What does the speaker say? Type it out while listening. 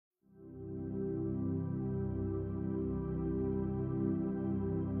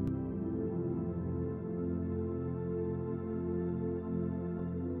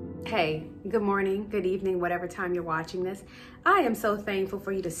Hey, good morning, good evening, whatever time you're watching this. I am so thankful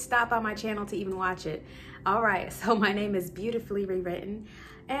for you to stop by my channel to even watch it. All right, so my name is Beautifully Rewritten,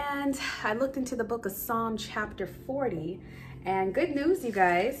 and I looked into the book of Psalm chapter 40, and good news, you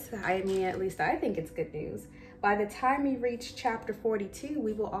guys. I mean, at least I think it's good news. By the time we reach chapter 42,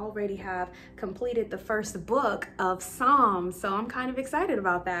 we will already have completed the first book of Psalms, so I'm kind of excited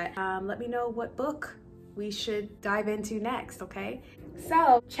about that. Let me know what book we should dive into next, okay?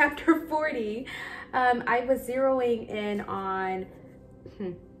 So chapter 40, I was zeroing in on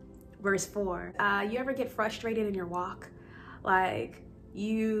verse 4. You ever get frustrated in your walk? Like,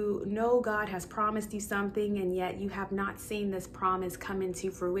 you know God has promised you something and yet you have not seen this promise come into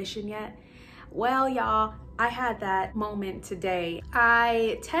fruition yet? Well, y'all, I had that moment today.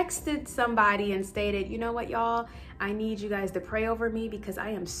 I texted somebody and stated, you know what, y'all, I need you guys to pray over me because I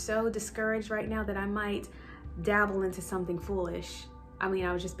am so discouraged right now that I might dabble into something foolish. I mean,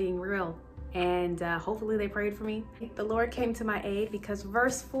 I was just being real, and hopefully they prayed for me. The Lord came to my aid because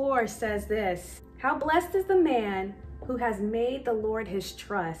verse 4 says this: how blessed is the man who has made the Lord his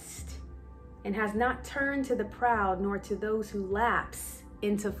trust and has not turned to the proud nor to those who lapse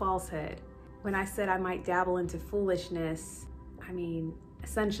into falsehood. When I said I might dabble into foolishness, I mean,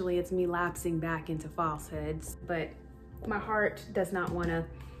 essentially it's me lapsing back into falsehoods, but my heart does not want to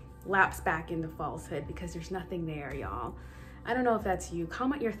lapse back into falsehood because there's nothing there, y'all. I don't know if that's you.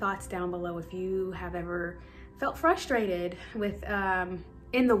 Comment your thoughts down below if you have ever felt frustrated with,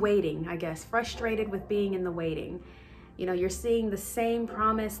 in the waiting, I guess, frustrated with being in the waiting. You know, you're seeing the same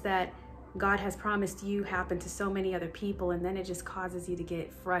promise that God has promised you happen to so many other people, and then it just causes you to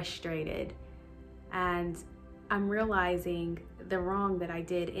get frustrated. And I'm realizing the wrong that I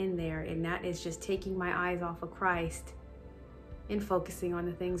did in there, and that is just taking my eyes off of Christ and focusing on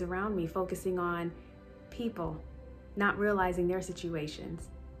the things around me, focusing on people, not realizing their situations.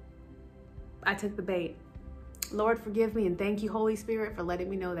 I took the bait. Lord, forgive me, and thank you, Holy Spirit, for letting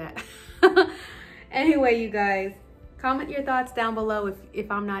me know that. Anyway, you guys, comment your thoughts down below if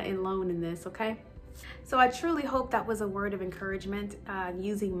I'm not alone in this, okay? So I truly hope that was a word of encouragement,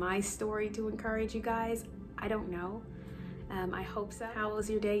 using my story to encourage you guys. I don't know. I hope so. How was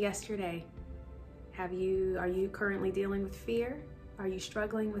your day yesterday? Are you currently dealing with fear? Are you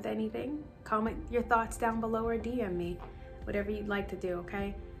struggling with anything? Comment your thoughts down below or DM me, whatever you'd like to do,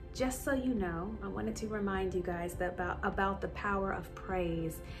 okay? Just so you know, I wanted to remind you guys that about the power of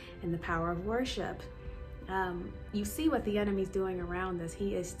praise and the power of worship. You see what the enemy's doing around us.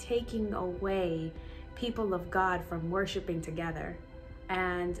 He is taking away people of God from worshiping together.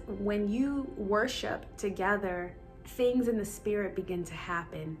 And when you worship together, things in the spirit begin to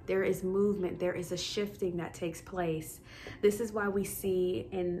happen. There is movement, there is a shifting that takes place. This is why we see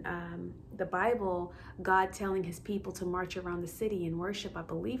in the Bible, God telling his people to march around the city and worship. I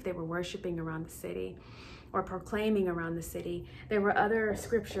believe they were worshiping around the city or proclaiming around the city. There were other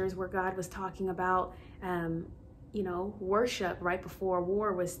scriptures where God was talking about, you know, worship right before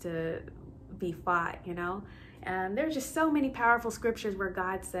war was to be fought, you know. There's just so many powerful scriptures where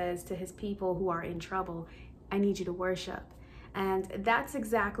God says to his people who are in trouble, I need you to worship. And that's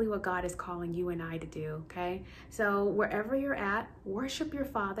exactly what God is calling you and I to do, okay? So wherever you're at, worship your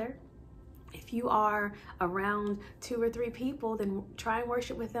Father. If you are around 2 or 3 people, then try and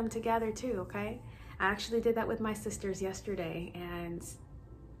worship with them together too, okay? I actually did that with my sisters yesterday, and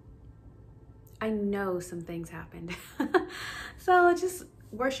I know some things happened. So just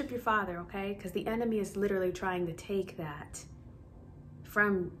worship your Father, okay? Because the enemy is literally trying to take that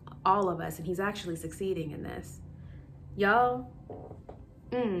from all of us, and he's actually succeeding in this. Y'all,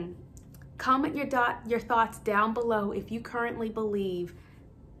 comment your thoughts down below if you currently believe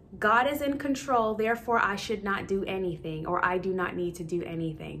God is in control, therefore I should not do anything, or I do not need to do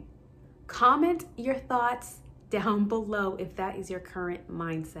anything. Comment your thoughts down below if that is your current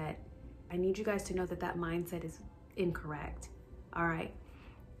mindset. I need you guys to know that that mindset is incorrect. All right.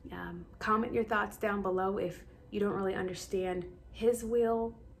 Comment your thoughts down below if you don't really understand his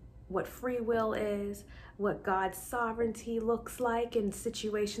will, what free will is, what God's sovereignty looks like in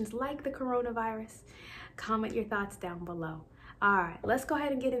situations like the coronavirus. Comment your thoughts down below. All right, let's go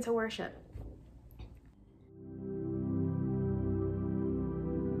ahead and get into worship.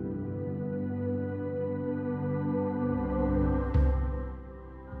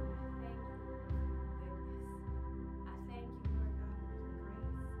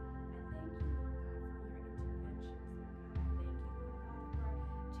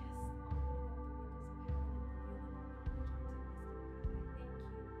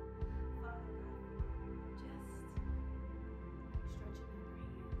 Stretching your hand and giving us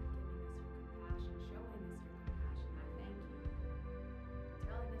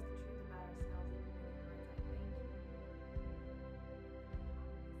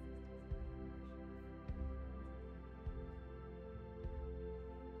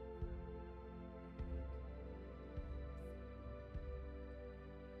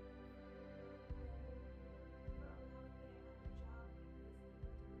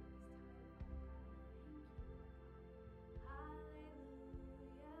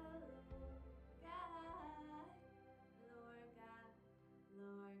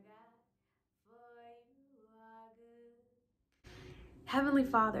Heavenly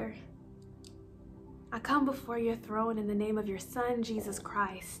Father, I come before your throne in the name of your Son, Jesus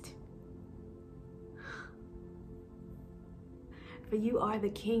Christ. For you are the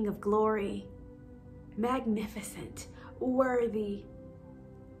King of glory, magnificent, worthy,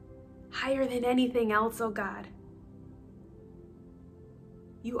 higher than anything else, oh God.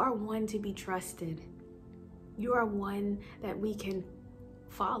 You are one to be trusted. You are one that we can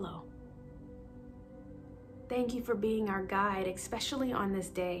follow. Thank you for being our guide, especially on this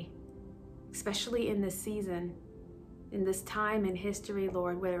day, especially in this season, in this time in history,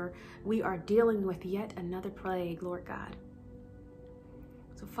 Lord, where we are dealing with yet another plague, Lord God.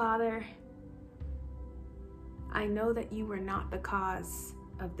 So, Father, I know that you were not the cause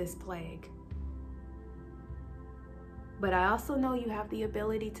of this plague, but I also know you have the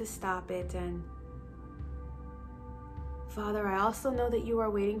ability to stop it. And Father, I also know that you are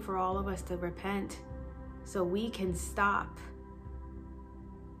waiting for all of us to repent so we can stop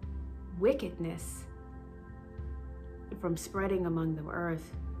wickedness from spreading among the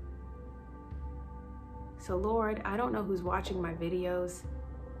earth. So Lord, I don't know who's watching my videos.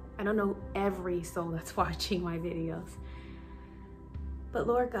 I don't know every soul that's watching my videos. But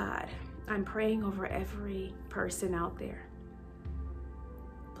Lord God, I'm praying over every person out there.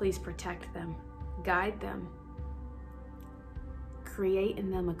 Please protect them, guide them, create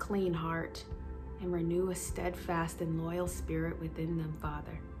in them a clean heart, and renew a steadfast and loyal spirit within them,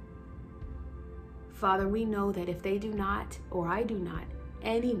 Father. Father, we know that if they do not, or I do not,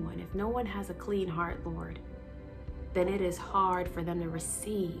 anyone, if no one has a clean heart, Lord, then it is hard for them to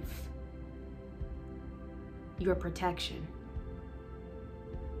receive your protection.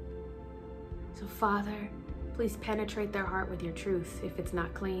 So Father, please penetrate their heart with your truth if it's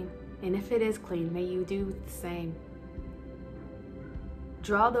not clean. And if it is clean, may you do the same.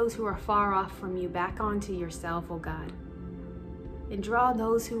 Draw those who are far off from you back onto yourself, O God. And draw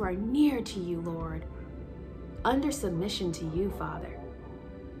those who are near to you, Lord, under submission to you, Father.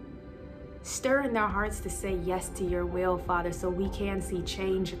 Stir in their hearts to say yes to your will, Father, so we can see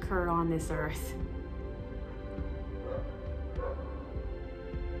change occur on this earth.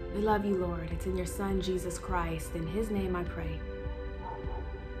 We love you, Lord. It's in your Son, Jesus Christ. In his name I pray.